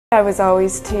I was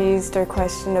always teased or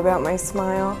questioned about my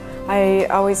smile. I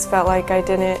always felt like I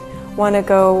didn't want to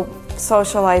go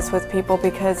socialize with people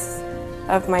because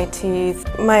of my teeth.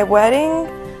 My wedding,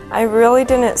 I really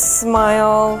didn't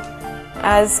smile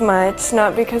as much,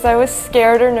 not because I was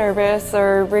scared or nervous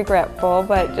or regretful,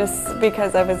 but just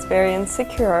because I was very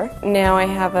insecure. Now I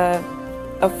have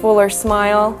a fuller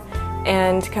smile,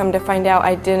 and come to find out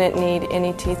I didn't need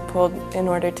any teeth pulled in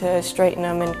order to straighten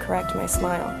them and correct my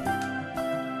smile.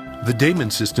 The Damon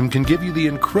system can give you the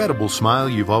incredible smile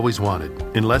you've always wanted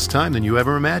in less time than you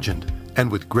ever imagined,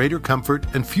 and with greater comfort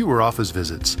and fewer office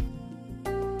visits.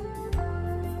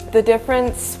 The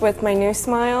difference with my new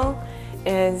smile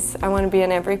is I want to be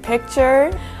in every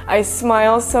picture. I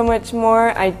smile so much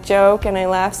more, I joke and I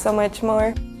laugh so much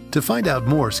more. To find out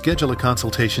more, schedule a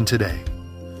consultation today.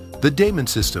 The Damon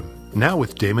system, now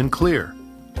with Damon Clear.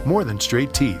 More than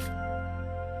straight teeth.